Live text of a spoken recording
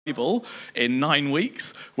Bible in 9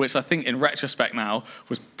 weeks, which I think in retrospect now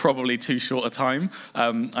was probably too short a time.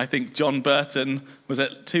 I think John Burton, was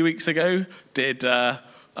it 2 weeks ago, did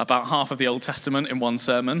about half of the Old Testament in one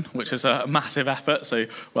sermon, which is a massive effort, so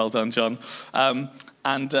well done, John.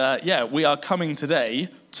 We are coming today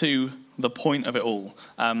to the point of it all.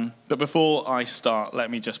 But before I start, let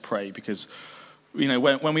me just pray, because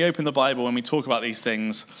when we open the Bible, when we talk about these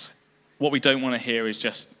things, what we don't want to hear is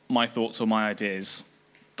just my thoughts or my ideas.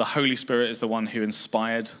 The Holy Spirit is the one who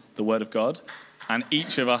inspired the Word of God, and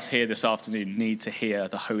each of us here this afternoon need to hear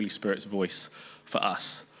the Holy Spirit's voice for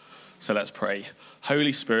us. So let's pray.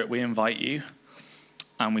 Holy Spirit, we invite you,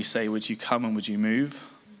 and we say, would you come and would you move,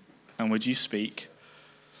 and would you speak?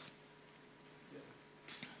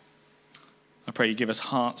 I pray you give us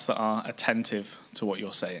hearts that are attentive to what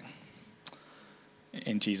you're saying.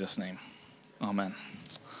 In Jesus' name, amen.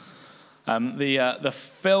 The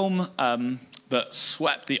film that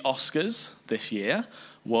swept the Oscars this year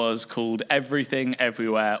was called Everything,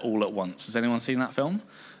 Everywhere, All at Once. Has anyone seen that film?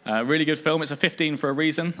 Really good film. It's a 15 for a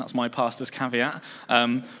reason. That's my pastor's caveat.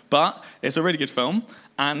 But it's a really good film.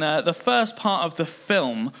 And the first part of the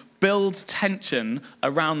film builds tension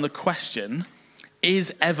around the question,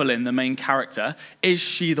 is Evelyn the main character? Is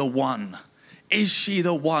she the one? Is she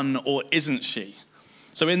the one or isn't she?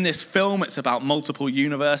 So in this film, it's about multiple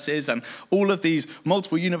universes, and all of these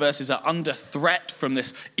multiple universes are under threat from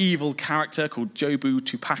this evil character called Jobu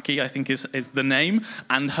Tupaki, I think is the name,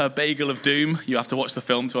 and her bagel of doom. You have to watch the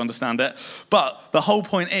film to understand it. But the whole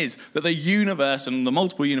point is that the universe and the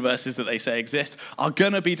multiple universes that they say exist are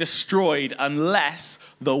going to be destroyed unless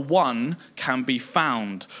the one can be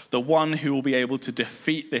found, the one who will be able to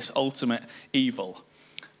defeat this ultimate evil.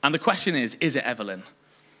 And the question is it Evelyn?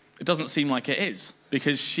 It doesn't seem like it is,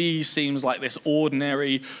 because she seems like this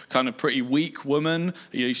ordinary, kind of pretty weak woman.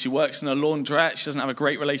 She works in a laundrette. She doesn't have a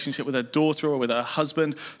great relationship with her daughter or with her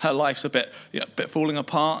husband. Her life's a bit falling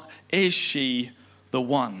apart. Is she the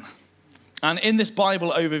one? And in this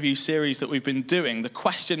Bible overview series that we've been doing, the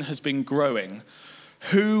question has been growing.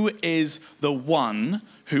 Who is the one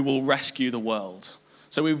who will rescue the world?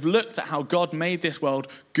 So we've looked at how God made this world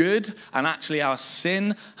good, and actually our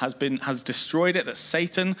sin has destroyed it, that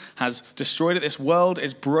Satan has destroyed it. This world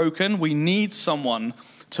is broken. We need someone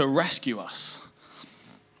to rescue us.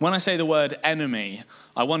 When I say the word enemy,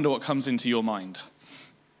 I wonder what comes into your mind.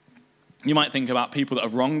 You might think about people that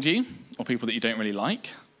have wronged you, or people that you don't really like.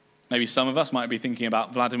 Maybe some of us might be thinking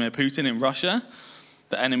about Vladimir Putin in Russia,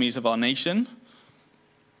 the enemies of our nation.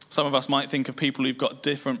 Some of us might think of people who've got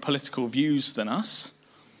different political views than us.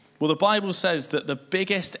 Well, the Bible says that the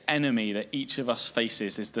biggest enemy that each of us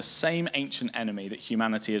faces is the same ancient enemy that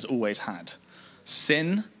humanity has always had: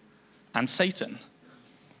 sin and Satan.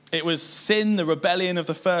 It was sin, the rebellion of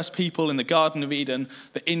the first people in the Garden of Eden,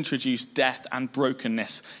 that introduced death and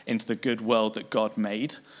brokenness into the good world that God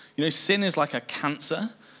made. Sin is like a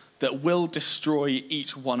cancer that will destroy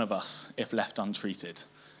each one of us if left untreated.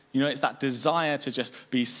 It's that desire to just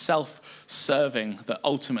be self-serving that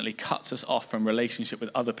ultimately cuts us off from relationship with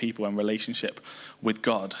other people and relationship with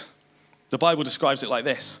God. The Bible describes it like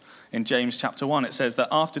this. In James chapter 1, it says that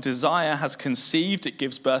after desire has conceived, it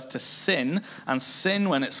gives birth to sin, and sin,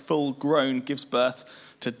 when it's full grown, gives birth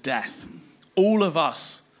to death. All of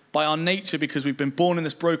us, by our nature, because we've been born in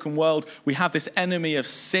this broken world, we have this enemy of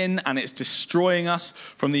sin, and it's destroying us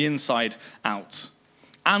from the inside out.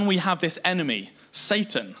 And we have this enemy,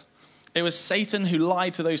 Satan. It was Satan who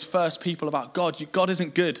lied to those first people about God. God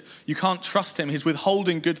isn't good. You can't trust him. He's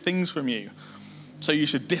withholding good things from you. So you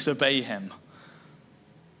should disobey him.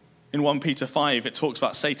 In 1 Peter 5, it talks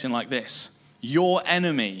about Satan like this: your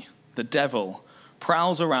enemy, the devil,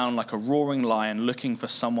 prowls around like a roaring lion looking for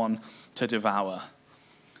someone to devour.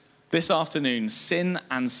 This afternoon, sin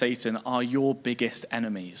and Satan are your biggest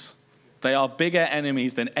enemies. They are bigger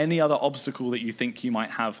enemies than any other obstacle that you think you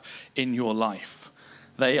might have in your life.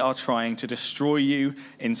 They are trying to destroy you,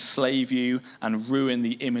 enslave you, and ruin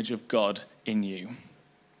the image of God in you.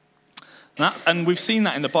 And we've seen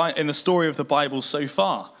that in the story of the Bible so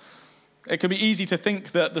far. It can be easy to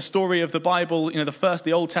think that the story of the Bible,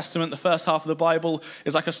 the Old Testament, the first half of the Bible,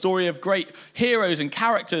 is like a story of great heroes and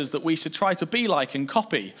characters that we should try to be like and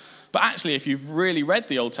copy. But actually, if you've really read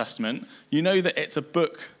the Old Testament, you know that it's a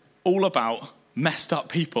book all about messed up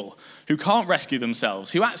people who can't rescue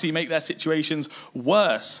themselves, who actually make their situations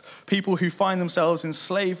worse, people who find themselves in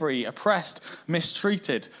slavery, oppressed,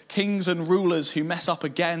 mistreated, kings and rulers who mess up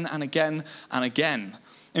again and again and again.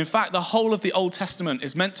 In fact, the whole of the Old Testament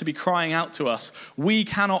is meant to be crying out to us, we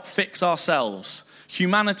cannot fix ourselves.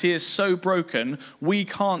 Humanity is so broken, we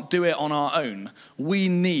can't do it on our own. We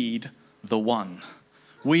need the one.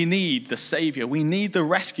 We need the Savior. We need the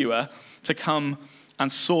rescuer to come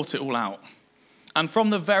and sort it all out. And from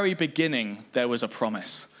the very beginning, there was a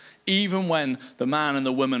promise. Even when the man and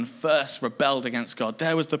the woman first rebelled against God,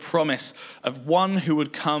 there was the promise of one who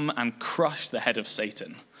would come and crush the head of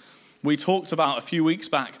Satan. We talked about a few weeks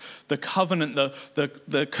back the covenant,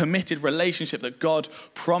 the committed relationship that God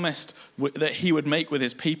promised that he would make with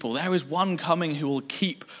his people. There is one coming who will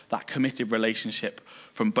keep that committed relationship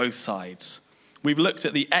from both sides. We've looked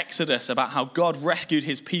at the Exodus, about how God rescued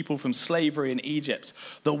his people from slavery in Egypt.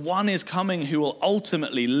 The one is coming who will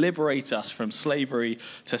ultimately liberate us from slavery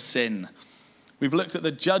to sin. We've looked at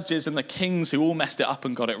the judges and the kings who all messed it up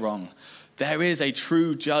and got it wrong. There is a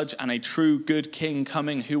true judge and a true good king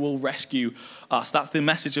coming who will rescue us. That's the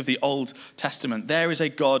message of the Old Testament. There is a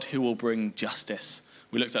God who will bring justice.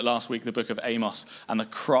 We looked at last week the book of Amos and the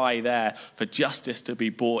cry there for justice to be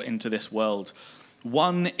brought into this world.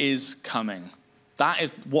 One is coming. That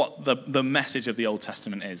is what the message of the Old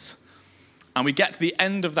Testament is. And we get to the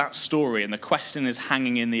end of that story and the question is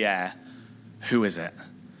hanging in the air. Who is it?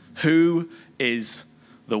 Who is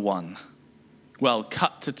the one? Well,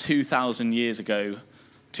 cut to 2,000 years ago,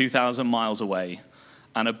 2,000 miles away,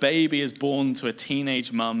 and a baby is born to a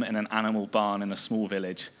teenage mum in an animal barn in a small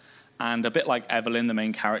village. And a bit like Evelyn, the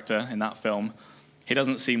main character in that film, he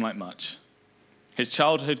doesn't seem like much. His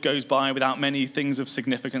childhood goes by without many things of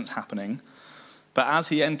significance happening. But as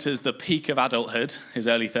he enters the peak of adulthood, his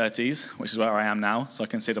early 30s, which is where I am now, so I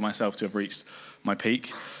consider myself to have reached my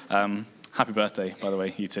peak. Happy birthday, by the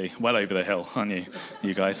way, you two. Well over the hill, aren't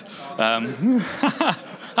you guys?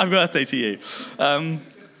 Happy birthday to you.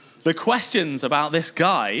 The questions about this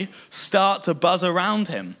guy start to buzz around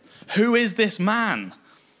him. Who is this man?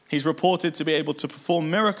 He's reported to be able to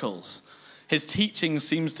perform miracles. His teaching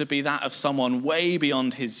seems to be that of someone way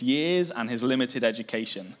beyond his years and his limited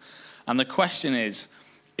education. And the question is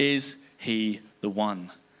he the one?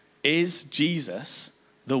 Is Jesus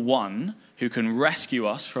the one who can rescue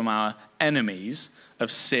us from our enemies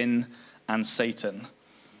of sin and Satan?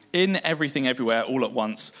 In Everything Everywhere All at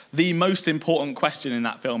Once, the most important question in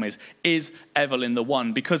that film is Evelyn the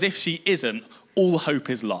one? Because if she isn't, all hope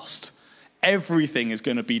is lost. Everything is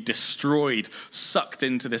going to be destroyed, sucked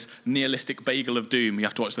into this nihilistic bagel of doom. You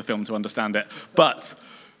have to watch the film to understand it. But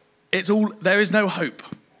there is no hope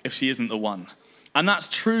if she isn't the one. And that's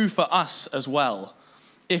true for us as well.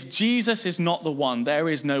 If Jesus is not the one, there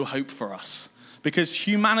is no hope for us. Because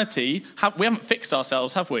humanity, we haven't fixed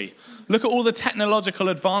ourselves, have we? Look at all the technological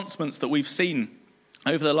advancements that we've seen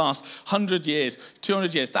over the last 100 years,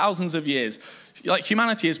 200 years, thousands of years. Like,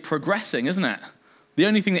 humanity is progressing, isn't it? The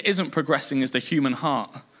only thing that isn't progressing is the human heart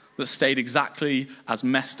that stayed exactly as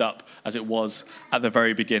messed up as it was at the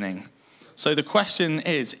very beginning. So the question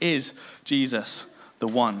is Jesus the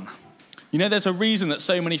one? You know, there's a reason that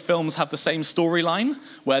so many films have the same storyline,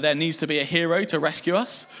 where there needs to be a hero to rescue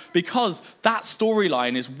us, because that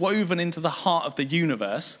storyline is woven into the heart of the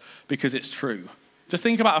universe because it's true. Just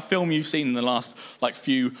think about a film you've seen in the last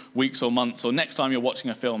few weeks or months, or next time you're watching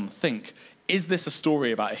a film, think, is this a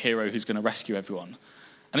story about a hero who's going to rescue everyone?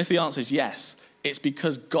 And if the answer is yes, it's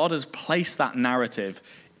because God has placed that narrative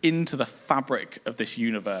into the fabric of this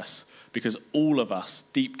universe, because all of us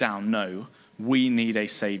deep down know we need a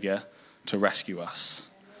savior to rescue us.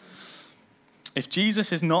 If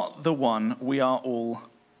Jesus is not the one, we are all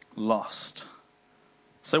lost.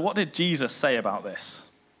 So what did Jesus say about this?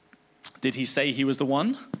 Did he say he was the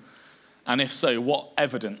one? And if so, what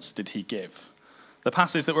evidence did he give? The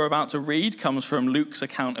passage that we're about to read comes from Luke's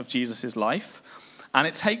account of Jesus' life, and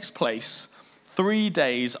it takes place 3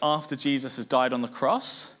 days after Jesus has died on the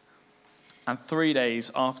cross, and 3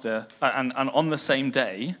 days after, and on the same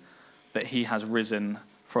day that he has risen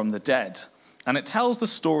from the dead. And it tells the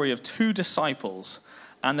story of 2 disciples,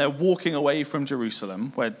 and they're walking away from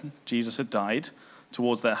Jerusalem, where Jesus had died,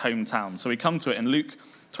 towards their hometown. So we come to it in Luke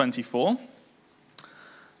 24, and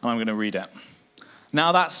I'm going to read it.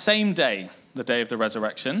 Now that same day, the day of the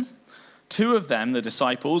resurrection, 2 of them, the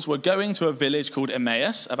disciples, were going to a village called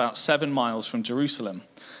Emmaus, about 7 miles from Jerusalem.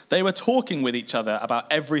 They were talking with each other about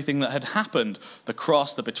everything that had happened, the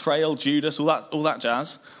cross, the betrayal, Judas, all that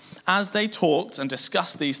jazz. As they talked and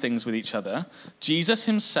discussed these things with each other, Jesus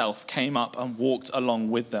himself came up and walked along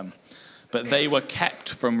with them, but they were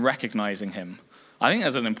kept from recognizing him. I think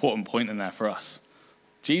there's an important point in there for us.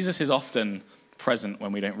 Jesus is often present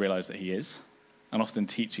when we don't realize that he is, and often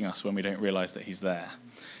teaching us when we don't realize that he's there.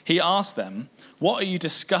 He asked them, "What are you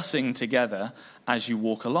discussing together as you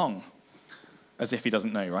walk along?" As if he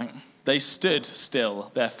doesn't know, right? They stood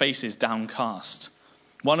still, their faces downcast.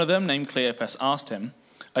 One of them, named Cleopas, asked him,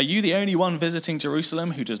 Are you the only one visiting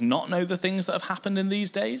Jerusalem who does not know the things that have happened in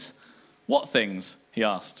these days? What things? He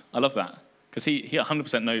asked. I love that, because he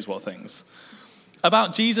 100% knows what things.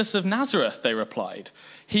 About Jesus of Nazareth, they replied.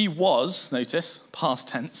 He was, notice, past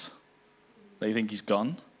tense. They think he's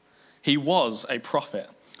gone. He was a prophet,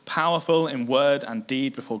 powerful in word and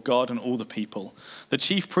deed before God and all the people. The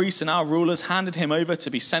chief priests and our rulers handed him over to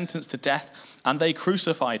be sentenced to death, and they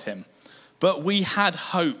crucified him. But we had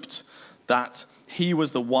hoped that he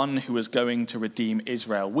was the one who was going to redeem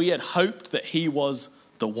Israel. We had hoped that he was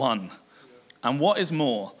the one. And what is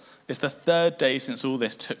more, it's the third day since all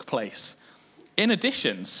this took place. In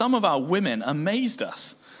addition, some of our women amazed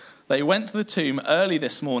us. They went to the tomb early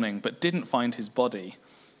this morning, but didn't find his body.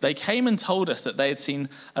 They came and told us that they had seen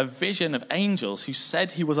a vision of angels who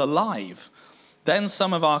said he was alive. Then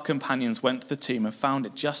some of our companions went to the tomb and found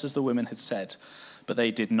it just as the women had said, but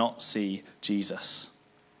they did not see Jesus.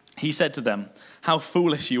 He said to them, "How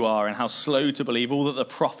foolish you are and how slow to believe all that the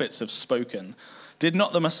prophets have spoken. Did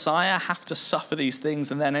not the Messiah have to suffer these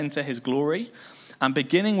things and then enter his glory?" And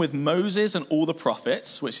beginning with Moses and all the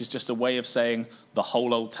prophets, which is just a way of saying the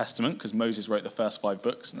whole Old Testament, because Moses wrote the first 5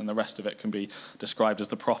 books, and then the rest of it can be described as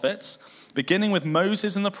the prophets. Beginning with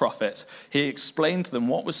Moses and the prophets, he explained to them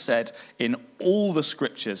what was said in all the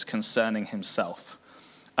scriptures concerning himself.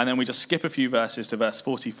 And then we just skip a few verses to verse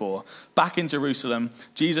 44. Back in Jerusalem,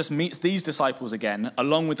 Jesus meets these disciples again,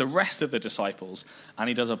 along with the rest of the disciples, and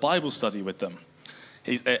he does a Bible study with them.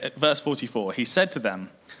 At verse 44, he said to them,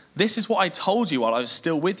 "This is what I told you while I was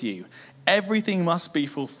still with you. Everything must be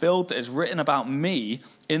fulfilled that is written about me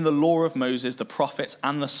in the law of Moses, the prophets,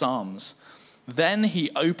 and the Psalms." Then he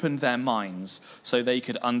opened their minds so they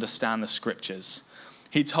could understand the scriptures.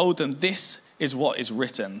 He told them, "This is what is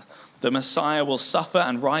written. The Messiah will suffer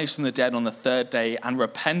and rise from the dead on the third day, and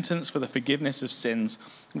repentance for the forgiveness of sins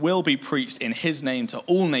will be preached in his name to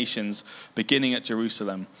all nations, beginning at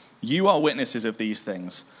Jerusalem. You are witnesses of these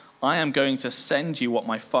things. I am going to send you what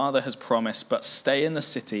my Father has promised, but stay in the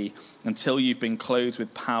city until you've been clothed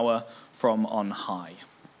with power from on high."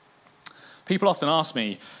 People often ask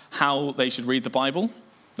me how they should read the Bible.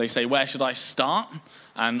 They say, where should I start?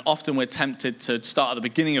 And often we're tempted to start at the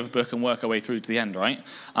beginning of a book and work our way through to the end, right?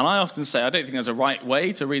 And I often say, I don't think there's a right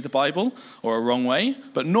way to read the Bible or a wrong way.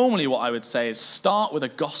 But normally what I would say is start with a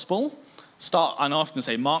gospel. And I often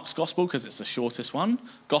say Mark's gospel because it's the shortest one.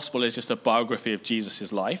 Gospel is just a biography of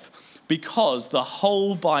Jesus' life, because the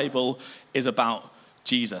whole Bible is about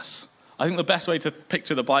Jesus. I think the best way to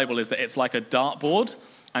picture the Bible is that it's like a dartboard,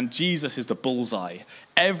 and Jesus is the bullseye.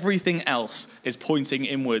 Everything else is pointing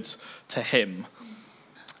inwards to him.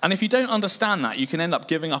 And if you don't understand that, you can end up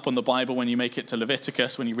giving up on the Bible when you make it to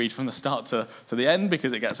Leviticus, when you read from the start to the end,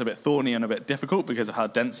 because it gets a bit thorny and a bit difficult because of how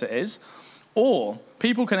dense it is. Or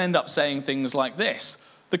people can end up saying things like this: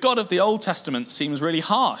 the God of the Old Testament seems really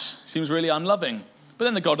harsh, seems really unloving. But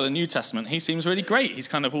then the God of the New Testament, he seems really great. He's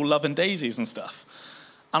kind of all love and daisies and stuff.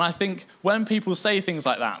 And I think when people say things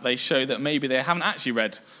like that, they show that maybe they haven't actually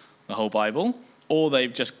read the whole Bible, or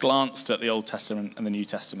they've just glanced at the Old Testament and the New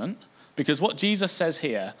Testament. Because what Jesus says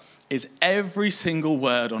here is every single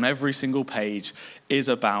word on every single page is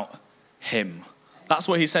about him. That's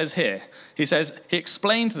what he says here. He says, he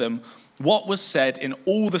explained to them what was said in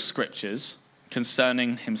all the scriptures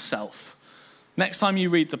concerning himself. Next time you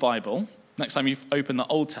read the Bible, next time you open the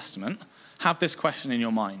Old Testament, have this question in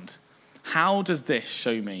your mind. How does this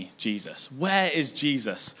show me Jesus? Where is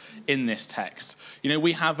Jesus in this text? You know,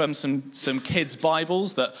 we have some kids'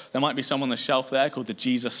 Bibles that there might be some on the shelf there called the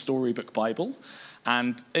Jesus Storybook Bible.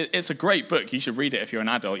 And it's a great book. You should read it if you're an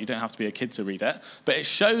adult. You don't have to be a kid to read it. But it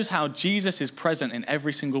shows how Jesus is present in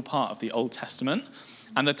every single part of the Old Testament.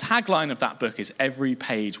 And the tagline of that book is every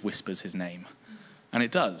page whispers his name. And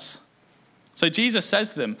it does. So Jesus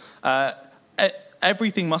says to them,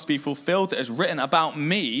 everything must be fulfilled that is written about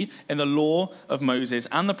me in the law of Moses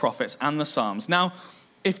and the prophets and the Psalms. Now,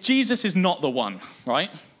 if Jesus is not the one,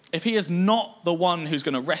 right? If he is not the one who's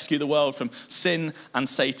going to rescue the world from sin and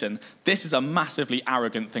Satan, this is a massively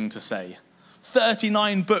arrogant thing to say.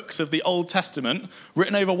 39 books of the Old Testament,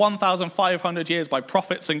 written over 1,500 years by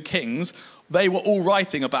prophets and kings, they were all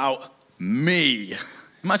writing about me.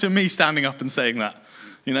 Imagine me standing up and saying that.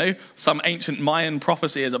 You know, some ancient Mayan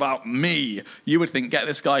prophecy is about me. You would think, get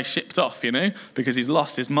this guy shipped off, you know, because he's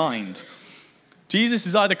lost his mind. Jesus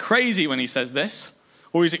is either crazy when he says this,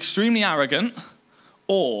 or he's extremely arrogant,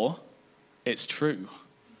 or it's true.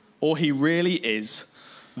 Or he really is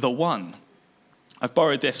the one. I've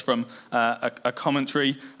borrowed this from a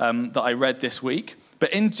commentary that I read this week.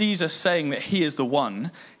 But in Jesus saying that he is the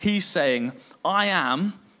one, he's saying, I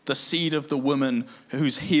am the seed of the woman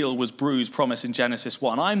whose heel was bruised, promised in Genesis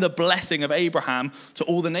 1. I'm the blessing of Abraham to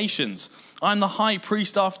all the nations. I'm the high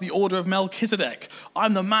priest after the order of Melchizedek.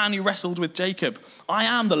 I'm the man who wrestled with Jacob. I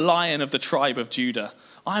am the lion of the tribe of Judah.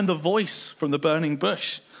 I am the voice from the burning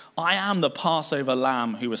bush. I am the Passover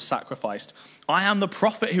lamb who was sacrificed. I am the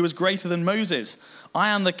prophet who was greater than Moses. I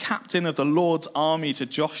am the captain of the Lord's army to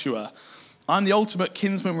Joshua. I'm the ultimate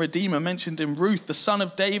kinsman redeemer mentioned in Ruth, the son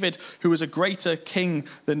of David, who was a greater king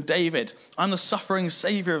than David. I'm the suffering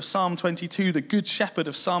savior of Psalm 22, the good shepherd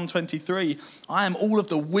of Psalm 23. I am all of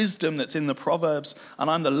the wisdom that's in the Proverbs, and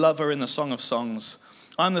I'm the lover in the Song of Songs.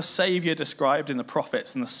 I'm the savior described in the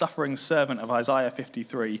prophets and the suffering servant of Isaiah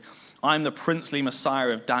 53. I'm the princely Messiah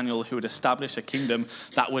of Daniel who would establish a kingdom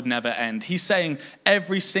that would never end. He's saying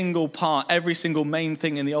every single part, every single main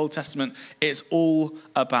thing in the Old Testament, it's all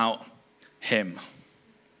about him.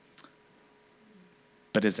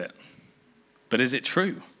 But is it? But is it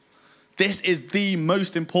true? This is the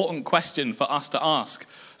most important question for us to ask.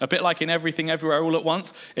 A bit like in Everything Everywhere All at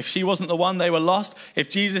Once. If she wasn't the one, they were lost. If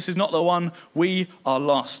Jesus is not the one, we are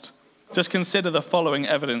lost. Just consider the following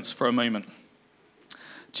evidence for a moment.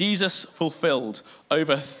 Jesus fulfilled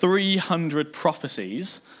over 300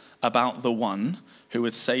 prophecies about the one who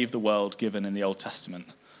would save the world given in the Old Testament.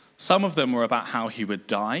 Some of them were about how he would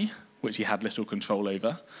die, which he had little control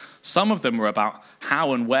over. Some of them were about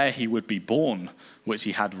how and where he would be born, which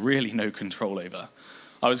he had really no control over.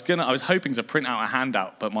 I was hoping to print out a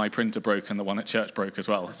handout, but my printer broke and the one at church broke as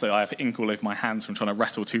well. So I have ink all over my hands from trying to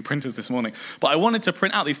wrestle two printers this morning. But I wanted to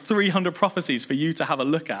print out these 300 prophecies for you to have a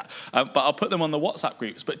look at. But I'll put them on the WhatsApp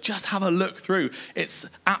groups. But just have a look through. It's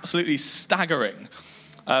absolutely staggering.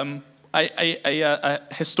 A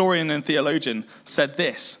historian and theologian said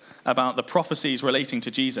this about the prophecies relating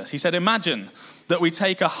to Jesus. He said, imagine that we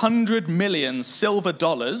take 100 million silver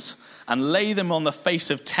dollars and lay them on the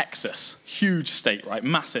face of Texas. Huge state, right?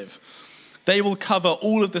 Massive. They will cover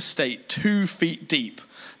all of the state 2 feet deep.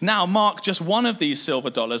 Now mark just one of these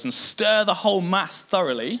silver dollars and stir the whole mass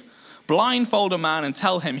thoroughly. Blindfold a man and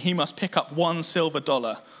tell him he must pick up one silver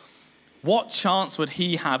dollar. What chance would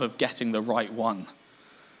he have of getting the right one?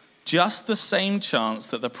 Just the same chance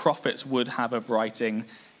that the prophets would have of writing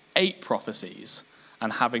 8 prophecies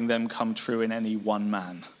and having them come true in any one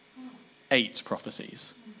man. 8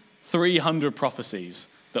 prophecies. 300 prophecies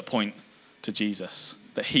that point to Jesus,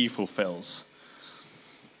 that he fulfills.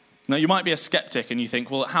 Now, you might be a skeptic and you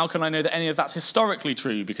think, well, how can I know that any of that's historically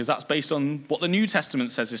true? Because that's based on what the New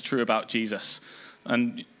Testament says is true about Jesus.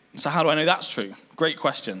 And so how do I know that's true? Great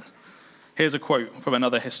question. Here's a quote from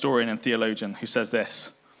another historian and theologian who says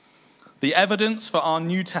this: the evidence for our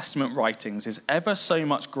New Testament writings is ever so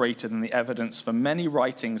much greater than the evidence for many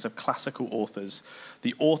writings of classical authors,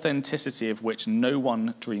 the authenticity of which no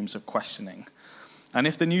one dreams of questioning. And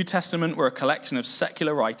if the New Testament were a collection of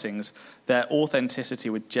secular writings, their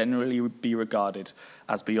authenticity would generally be regarded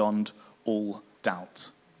as beyond all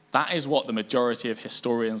doubt. That is what the majority of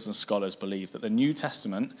historians and scholars believe, that the New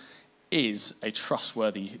Testament is a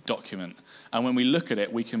trustworthy document. And when we look at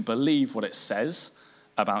it, we can believe what it says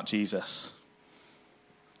about Jesus.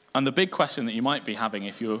 And the big question that you might be having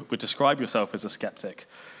if you would describe yourself as a skeptic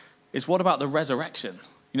is, what about the resurrection?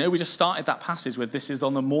 You know, we just started that passage with this is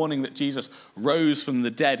on the morning that Jesus rose from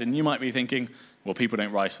the dead, and you might be thinking, well, people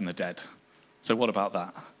don't rise from the dead. So what about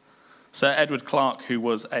that? Sir Edward Clarke, who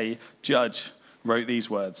was a judge, wrote these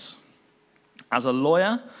words: as a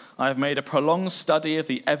lawyer, I have made a prolonged study of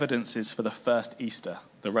the evidences for the first Easter,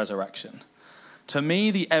 the resurrection. To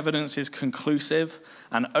me, the evidence is conclusive,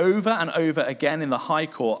 and over again in the High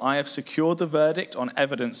Court, I have secured the verdict on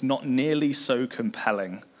evidence not nearly so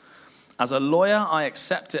compelling. As a lawyer, I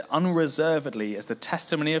accept it unreservedly as the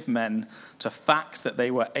testimony of men to facts that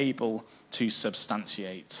they were able to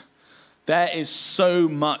substantiate. There is so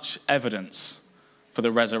much evidence for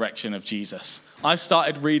the resurrection of Jesus. I've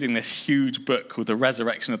started reading this huge book called The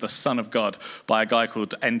Resurrection of the Son of God by a guy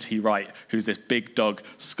called N.T. Wright, who's this big dog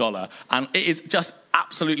scholar. And it is just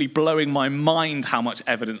absolutely blowing my mind how much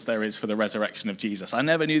evidence there is for the resurrection of Jesus. I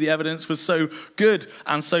never knew the evidence was so good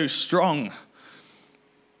and so strong.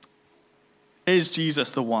 Is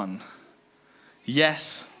Jesus the one?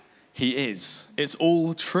 Yes, he is. It's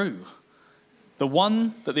all true. The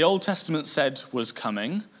one that the Old Testament said was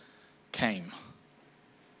coming, came.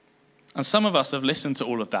 And some of us have listened to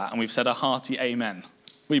all of that and we've said a hearty amen.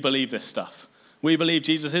 We believe this stuff. We believe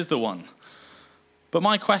Jesus is the one. But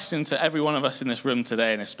my question to every one of us in this room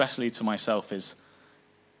today, and especially to myself, is,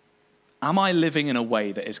 am I living in a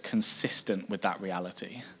way that is consistent with that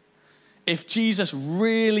reality? If Jesus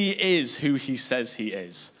really is who he says he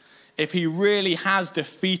is, if he really has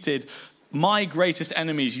defeated my greatest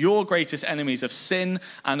enemies, your greatest enemies of sin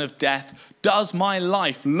and of death, does my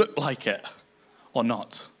life look like it or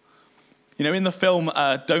not? You know, in the film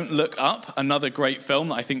Don't Look Up, another great film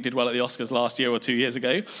that I think did well at the Oscars last year or 2 years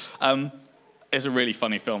ago, it's a really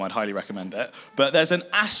funny film. I'd highly recommend it. But there's an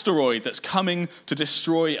asteroid that's coming to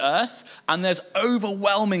destroy Earth, and there's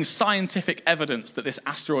overwhelming scientific evidence that this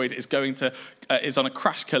asteroid is on a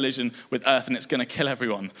crash collision with Earth, and it's going to kill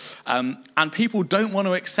everyone. And people don't want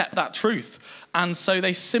to accept that truth, and so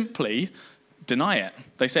they simply deny it.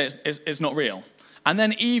 They say it's not real. And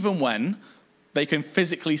then even when they can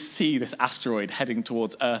physically see this asteroid heading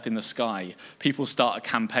towards Earth in the sky, people start a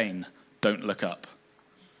campaign, Don't Look Up.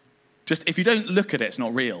 Just, if you don't look at it, it's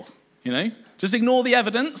not real, you know? Just ignore the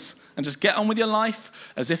evidence and just get on with your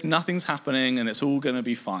life as if nothing's happening and it's all going to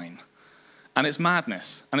be fine. And it's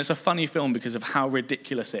madness. And it's a funny film because of how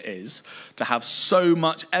ridiculous it is to have so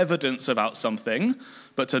much evidence about something,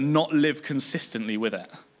 but to not live consistently with it.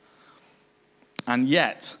 And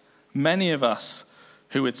yet, many of us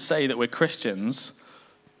who would say that we're Christians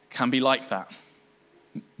can be like that.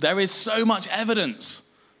 There is so much evidence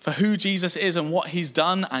for who Jesus is and what he's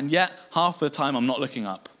done, and yet half the time I'm not looking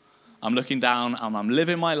up. I'm looking down and I'm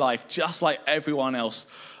living my life just like everyone else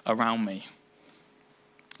around me.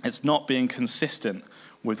 It's not being consistent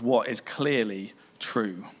with what is clearly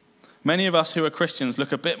true. Many of us who are Christians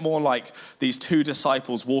look a bit more like these two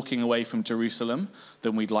disciples walking away from Jerusalem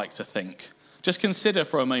than we'd like to think. Just consider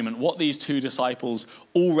for a moment what these two disciples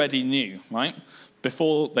already knew, right?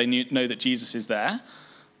 Before they know that Jesus is there.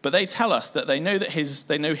 But they tell us that they know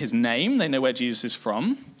his name, they know where Jesus is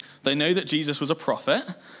from, they know that Jesus was a prophet,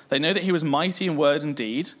 they know that he was mighty in word and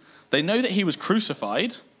deed, they know that he was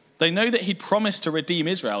crucified, they know that he'd promised to redeem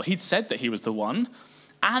Israel, he'd said that he was the one,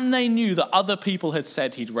 and they knew that other people had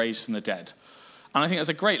said he'd raised from the dead. And I think there's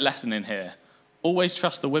a great lesson in here. Always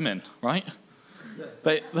trust the women, right?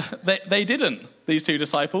 They didn't, these two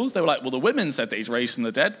disciples. They were like, well, the women said that he's raised from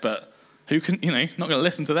the dead, but who can, not going to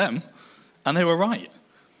listen to them. And they were right.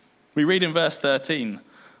 We read in verse 13,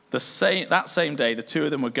 that same day, the two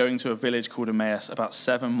of them were going to a village called Emmaus, about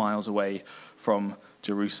 7 miles away from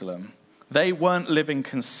Jerusalem. They weren't living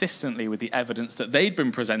consistently with the evidence that they'd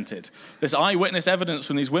been presented. This eyewitness evidence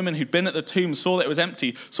from these women who'd been at the tomb, saw that it was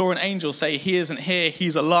empty, saw an angel say, he isn't here,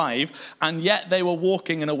 he's alive, and yet they were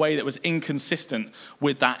walking in a way that was inconsistent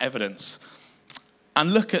with that evidence.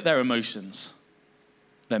 And look at their emotions.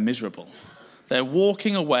 They're miserable. They're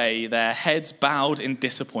walking away, their heads bowed in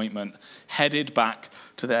disappointment, headed back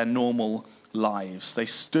to their normal lives. They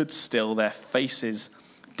stood still, their faces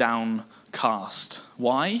downcast.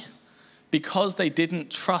 Why? Because they didn't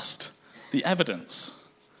trust the evidence.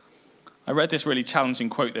 I read this really challenging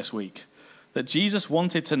quote this week, that Jesus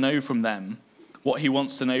wanted to know from them what he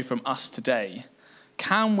wants to know from us today.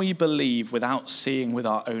 Can we believe without seeing with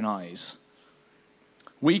our own eyes?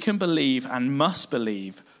 We can believe and must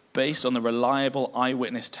believe based on the reliable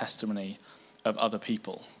eyewitness testimony of other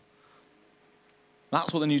people.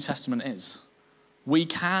 That's what the New Testament is. We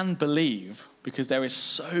can believe because there is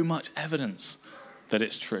so much evidence that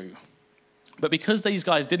it's true. But because these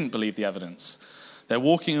guys didn't believe the evidence, they're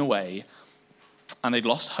walking away and they'd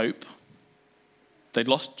lost hope, they'd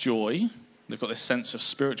lost joy, they've got this sense of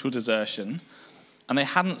spiritual desertion, and they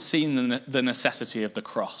hadn't seen the necessity of the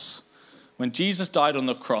cross. When Jesus died on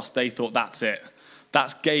the cross, they thought, that's it.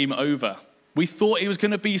 That's game over. We thought he was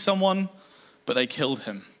going to be someone, but they killed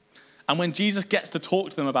him. And when Jesus gets to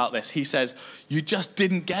talk to them about this, he says, you just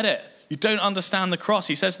didn't get it. You don't understand the cross.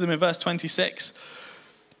 He says to them in verse 26,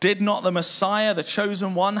 did not the Messiah, the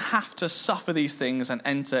chosen one, have to suffer these things and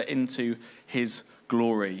enter into his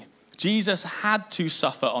glory? Jesus had to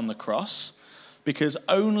suffer on the cross because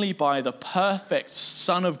only by the perfect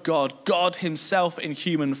Son of God, God himself in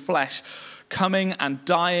human flesh, coming and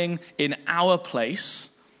dying in our place,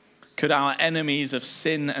 could our enemies of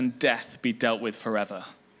sin and death be dealt with forever.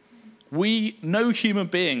 No human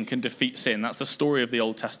being can defeat sin. That's the story of the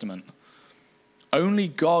Old Testament. Only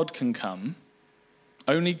God can come.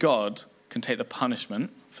 Only God can take the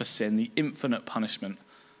punishment for sin, the infinite punishment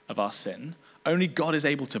of our sin. Only God is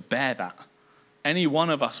able to bear that. Any one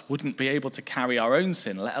of us wouldn't be able to carry our own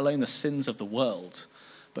sin, let alone the sins of the world.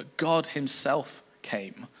 But God himself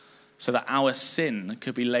came so that our sin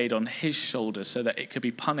could be laid on his shoulders, so that it could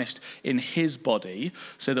be punished in his body,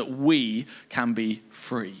 so that we can be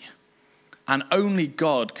free. And only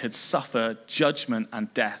God could suffer judgment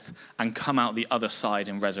and death and come out the other side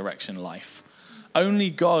in resurrection life. Only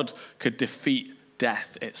God could defeat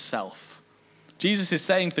death itself. Jesus is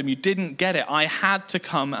saying to them, you didn't get it. I had to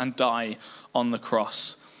come and die on the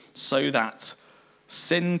cross so that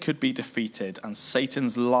sin could be defeated and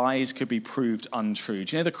Satan's lies could be proved untrue.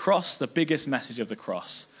 Do you know the cross, the biggest message of the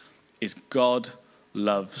cross is God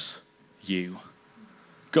loves you.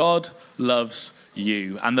 God loves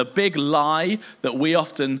you. And the big lie that we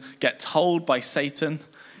often get told by Satan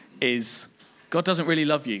is God doesn't really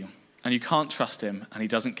love you and you can't trust him and he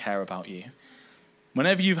doesn't care about you.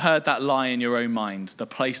 Whenever you've heard that lie in your own mind, the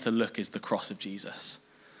place to look is the cross of Jesus.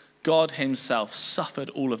 God himself suffered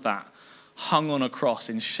all of that, hung on a cross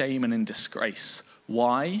in shame and in disgrace.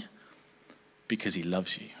 Why? Because he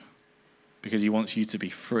loves you. Because he wants you to be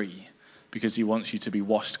free. Because he wants you to be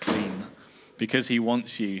washed clean. Because he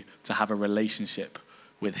wants you to have a relationship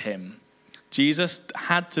with him. Jesus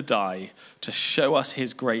had to die to show us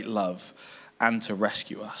his great love and to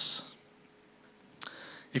rescue us.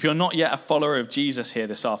 If you're not yet a follower of Jesus here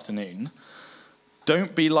this afternoon,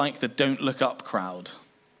 don't be like the don't look up crowd.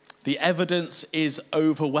 The evidence is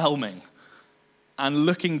overwhelming. And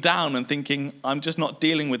looking down and thinking, I'm just not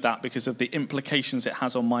dealing with that because of the implications it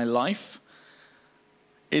has on my life,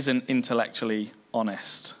 isn't intellectually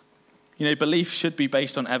honest. You know, belief should be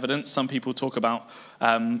based on evidence. Some people talk about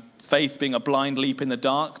faith being a blind leap in the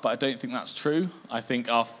dark, but I don't think that's true. I think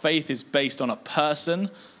our faith is based on a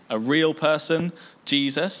person, a real person,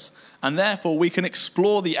 Jesus, and therefore we can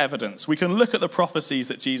explore the evidence. We can look at the prophecies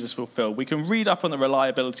that Jesus fulfilled. We can read up on the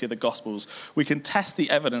reliability of the Gospels. We can test the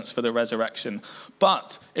evidence for the resurrection.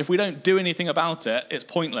 But if we don't do anything about it, it's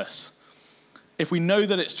pointless. If we know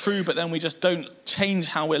that it's true, but then we just don't change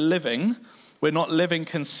how we're living, we're not living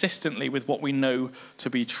consistently with what we know to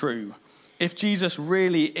be true. If Jesus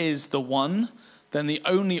really is the one, then the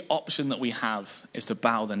only option that we have is to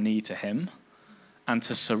bow the knee to him and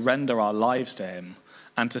to surrender our lives to him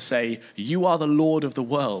and to say, you are the Lord of the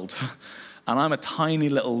world and I'm a tiny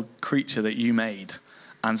little creature that you made.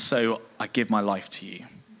 And so I give my life to you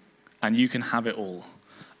and you can have it all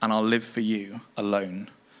and I'll live for you alone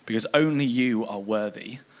because only you are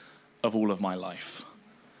worthy of all of my life.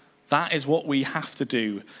 That is what we have to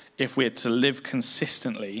do if we're to live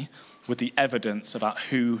consistently with the evidence about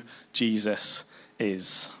who Jesus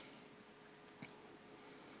is.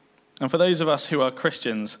 And for those of us who are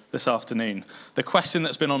Christians this afternoon, the question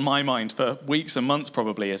that's been on my mind for weeks and months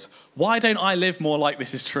probably is, why don't I live more like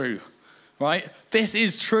this is true? Right? This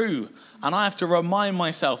is true. And I have to remind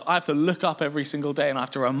myself, I have to look up every single day and I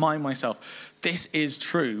have to remind myself, this is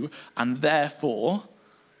true, and therefore,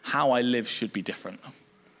 how I live should be different.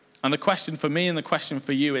 And the question for me and the question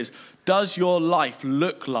for you is, does your life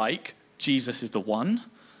look like Jesus is the one?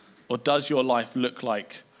 Or does your life look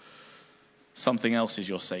like something else is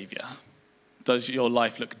your savior? Does your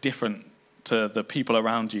life look different to the people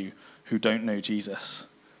around you who don't know Jesus?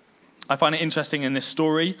 I find it interesting in this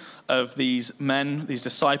story of these men, these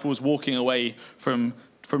disciples walking away from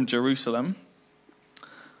Jerusalem,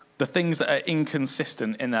 the things that are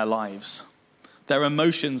inconsistent in their lives. Their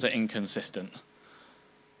emotions are inconsistent.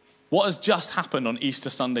 What has just happened on Easter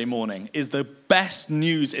Sunday morning is the best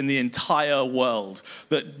news in the entire world.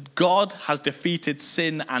 That God has defeated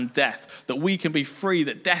sin and death. That we can be free.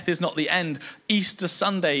 That death is not the end. Easter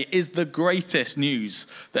Sunday is the greatest news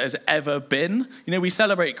that has ever been. You know, we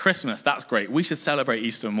celebrate Christmas. That's great. We should celebrate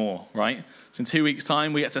Easter more, right? So in 2 weeks'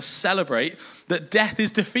 time, we get to celebrate that death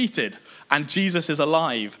is defeated and Jesus is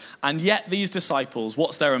alive. And yet these disciples,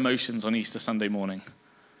 what's their emotions on Easter Sunday morning?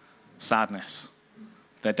 Sadness.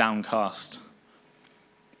 They're downcast.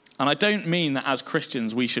 And I don't mean that as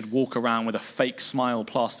Christians we should walk around with a fake smile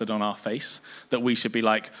plastered on our face, that we should be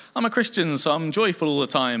like, I'm a Christian, so I'm joyful all the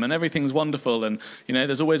time and everything's wonderful and, you know,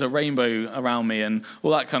 there's always a rainbow around me and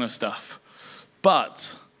all that kind of stuff.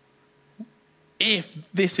 But if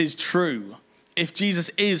this is true, if Jesus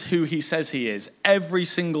is who he says he is, every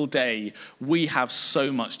single day we have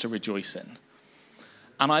so much to rejoice in.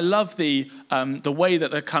 And I love the way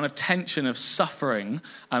that the kind of tension of suffering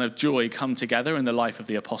and of joy come together in the life of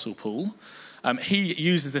the Apostle Paul. He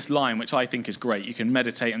uses this line, which I think is great. You can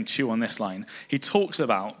meditate and chew on this line. He talks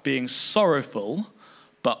about being sorrowful,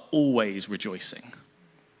 but always rejoicing.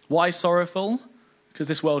 Why sorrowful? Because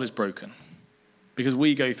this world is broken. Because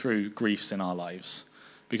we go through griefs in our lives.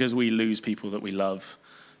 Because we lose people that we love.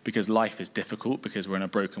 Because life is difficult, because we're in a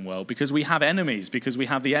broken world, because we have enemies, because we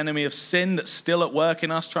have the enemy of sin that's still at work in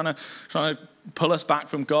us, trying to pull us back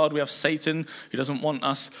from God. We have Satan who doesn't want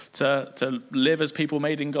us to live as people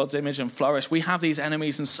made in God's image and flourish. We have these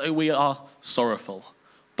enemies, and so we are sorrowful.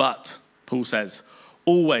 But, Paul says,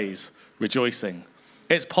 always rejoicing.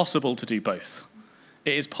 It's possible to do both.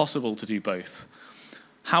 It is possible to do both.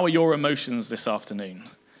 How are your emotions this afternoon?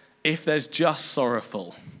 If there's just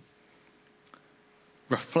sorrowful,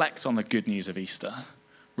 reflect on the good news of Easter.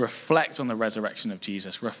 reflect on the resurrection of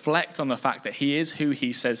Jesus, reflect on the fact that he is who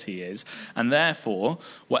he says he is, and therefore,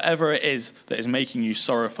 whatever it is that is making you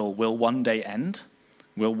sorrowful will one day end,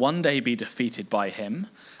 will one day be defeated by him,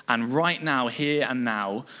 and right now, here and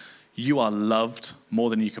now, you are loved more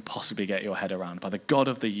than you could possibly get your head around by the God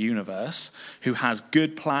of the universe, who has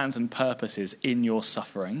good plans and purposes in your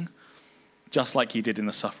suffering, just like he did in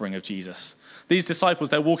the suffering of Jesus. These disciples,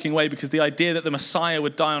 they're walking away because the idea that the Messiah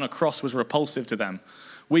would die on a cross was repulsive to them.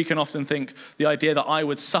 We can often think the idea that I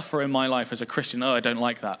would suffer in my life as a Christian, I don't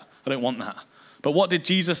like that. I don't want that. But what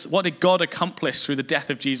did God accomplish through the death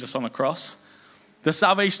of Jesus on the cross? The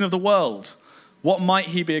salvation of the world. What might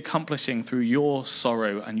he be accomplishing through your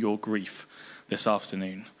sorrow and your grief this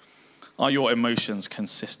afternoon? Are your emotions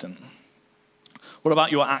consistent? What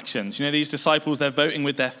about your actions? These disciples, they're voting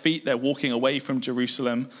with their feet. They're walking away from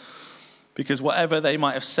Jerusalem because whatever they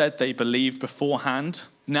might have said they believed beforehand,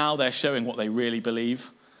 now they're showing what they really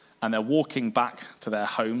believe, and they're walking back to their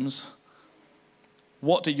homes.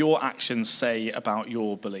 What do your actions say about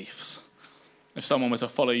your beliefs? If someone were to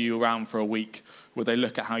follow you around for a week, would they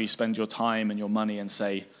look at how you spend your time and your money and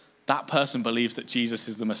say, that person believes that Jesus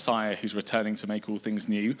is the Messiah who's returning to make all things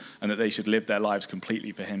new, and that they should live their lives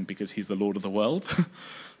completely for him because he's the Lord of the world?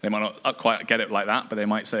 They might not quite get it like that, but they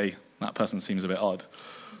might say, that person seems a bit odd.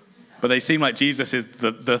 But they seem like Jesus is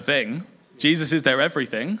the thing. Jesus is their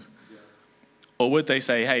everything. Or would they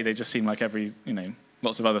say, hey, they just seem like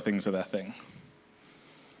lots of other things are their thing?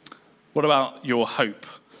 What about your hope?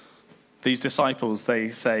 These disciples, they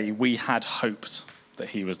say, we had hoped that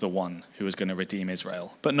he was the one who was going to redeem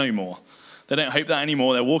Israel, but no more. They don't hope that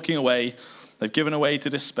anymore. They're walking away. They've given away to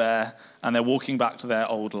despair, and they're walking back to their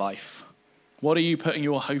old life. What are you putting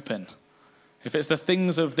your hope in? If it's the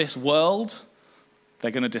things of this world,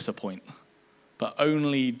 they're going to disappoint. But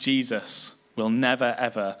only Jesus will never,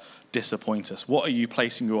 ever disappoint us. What are you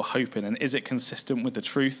placing your hope in? And is it consistent with the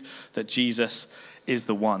truth that Jesus is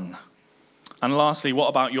the one? And lastly, what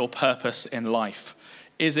about your purpose in life?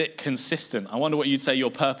 Is it consistent? I wonder what you'd say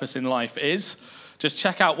your purpose in life is. Just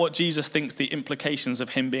check out what Jesus thinks the implications of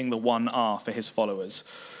him being the one are for his followers.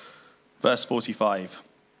 Verse 45.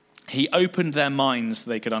 He opened their minds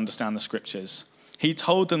so they could understand the scriptures. He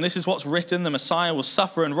told them, this is what's written, the Messiah will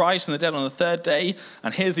suffer and rise from the dead on the third day.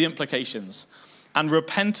 And here's the implications. And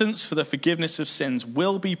repentance for the forgiveness of sins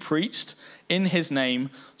will be preached in his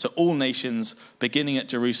name to all nations, beginning at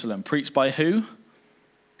Jerusalem. Preached by who?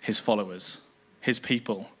 His followers, his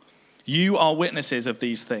people. You are witnesses of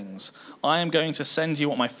these things. I am going to send you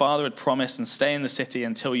what my Father had promised, and stay in the city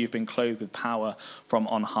until you've been clothed with power from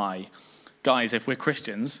on high. Guys, if we're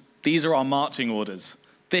Christians, these are our marching orders.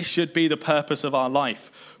 This should be the purpose of our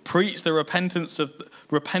life. Preach the repentance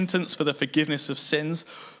for the forgiveness of sins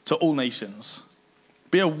to all nations.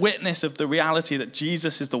 Be a witness of the reality that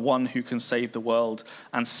Jesus is the one who can save the world,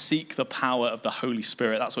 and seek the power of the Holy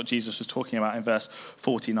Spirit. That's what Jesus was talking about in verse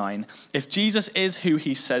 49. If Jesus is who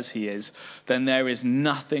he says he is, then there is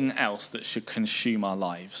nothing else that should consume our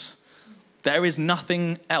lives. There is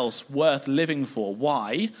nothing else worth living for.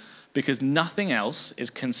 Why? Because nothing else is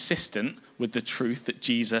consistent with the truth that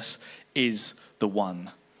Jesus is the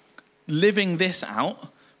one. Living this out,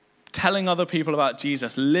 telling other people about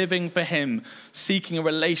Jesus, living for him, seeking a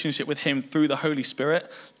relationship with him through the Holy Spirit,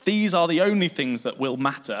 these are the only things that will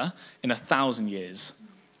matter in 1,000 years,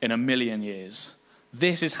 in 1,000,000 years.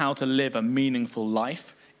 This is how to live a meaningful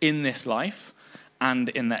life in this life and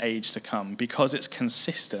in the age to come, because it's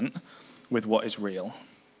consistent with what is real.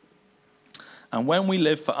 And when we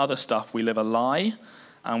live for other stuff, we live a lie,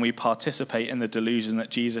 and we participate in the delusion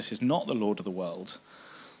that Jesus is not the Lord of the world.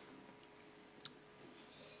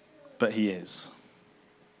 But he is.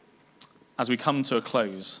 As we come to a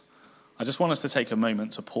close, I just want us to take a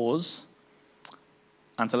moment to pause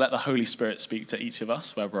and to let the Holy Spirit speak to each of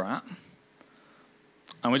us where we're at.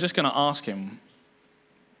 And we're just going to ask him,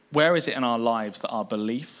 where is it in our lives that our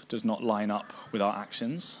belief does not line up with our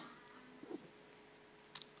actions?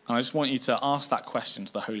 And I just want you to ask that question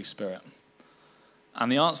to the Holy Spirit.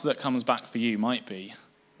 And the answer that comes back for you might be,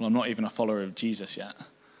 well, I'm not even a follower of Jesus yet.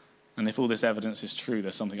 And if all this evidence is true,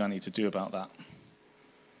 there's something I need to do about that.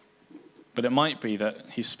 But it might be that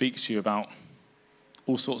he speaks to you about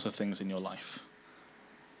all sorts of things in your life.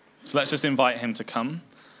 So let's just invite him to come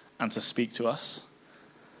and to speak to us.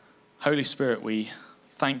 Holy Spirit, we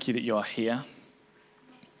thank you that you are here.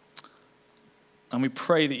 And we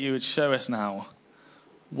pray that you would show us now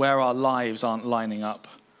where our lives aren't lining up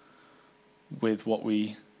with what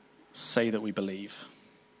we say that we believe.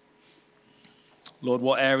 Lord,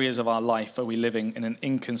 what areas of our life are we living in an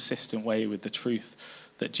inconsistent way with the truth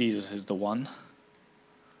that Jesus is the one?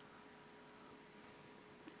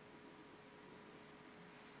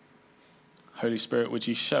 Holy Spirit, would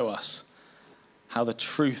you show us how the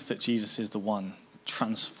truth that Jesus is the one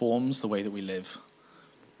transforms the way that we live?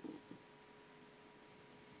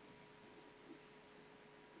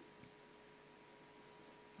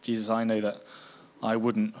 Jesus, I know that I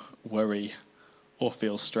wouldn't worry or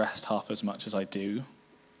feel stressed half as much as I do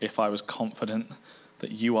if I was confident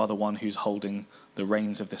that you are the one who's holding the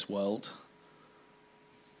reins of this world.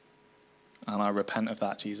 And I repent of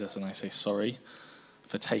that, Jesus, and I say sorry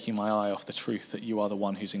for taking my eye off the truth that you are the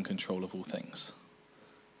one who's in control of all things.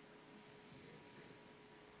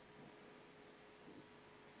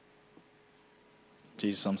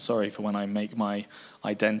 Jesus, I'm sorry for when I make my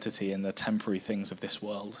identity in the temporary things of this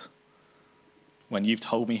world. When you've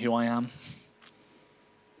told me who I am,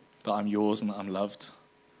 that I'm yours and that I'm loved.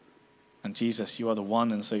 And Jesus, you are the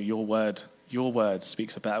one, and so your word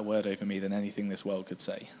speaks a better word over me than anything this world could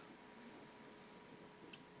say.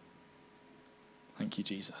 Thank you,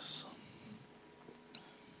 Jesus.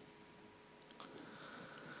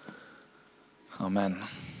 Amen.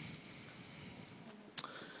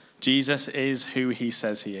 Jesus is who he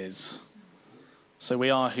says he is. So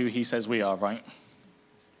we are who he says we are, right?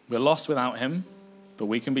 We're lost without him, but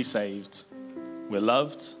we can be saved. We're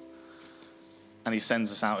loved, and he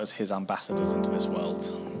sends us out as his ambassadors into this world.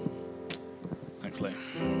 Thanks, Lou.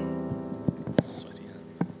 Sweaty.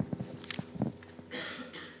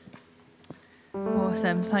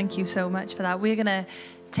 Awesome. Thank you so much for that. We're going to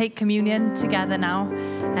take communion together now.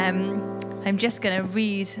 I'm just going to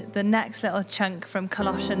read the next little chunk from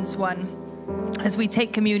Colossians 1. As we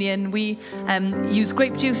take communion, we use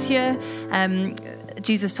grape juice here.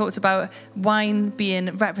 Jesus talked about wine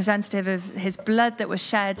being representative of his blood that was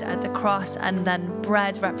shed at the cross, and then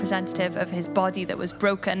bread representative of his body that was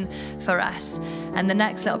broken for us. And the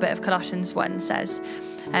next little bit of Colossians 1 says,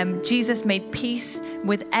 Jesus made peace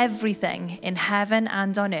with everything in heaven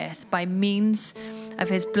and on earth by means of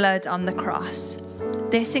his blood on the cross.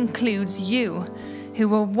 This includes you, who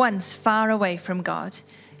were once far away from God.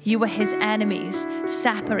 You were his enemies,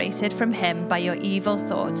 separated from him by your evil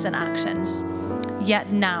thoughts and actions.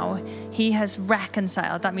 Yet now he has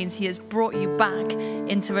reconciled. That means he has brought you back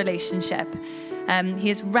into relationship. He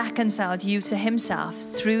has reconciled you to himself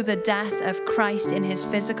through the death of Christ in his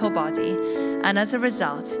physical body. And as a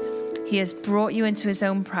result, he has brought you into his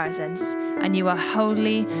own presence, and you are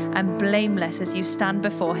holy and blameless as you stand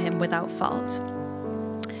before him without fault.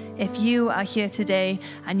 If you are here today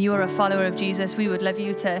and you are a follower of Jesus, we would love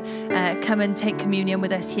you to come and take communion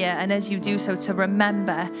with us here. And as you do so, to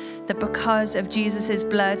remember that because of Jesus'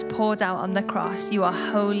 blood poured out on the cross, you are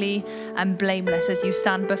holy and blameless as you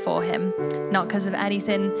stand before him. Not because of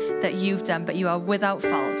anything that you've done, but you are without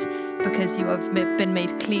fault because you have been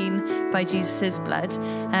made clean by Jesus' blood.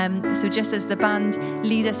 So just as the band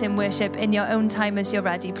lead us in worship, in your own time as you're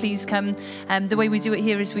ready, please come. The way we do it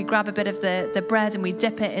here is we grab a bit of the bread and we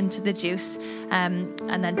dip it into the juice and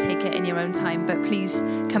then take it in your own time. But please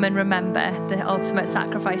come and remember the ultimate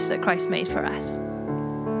sacrifice that Christ made for us.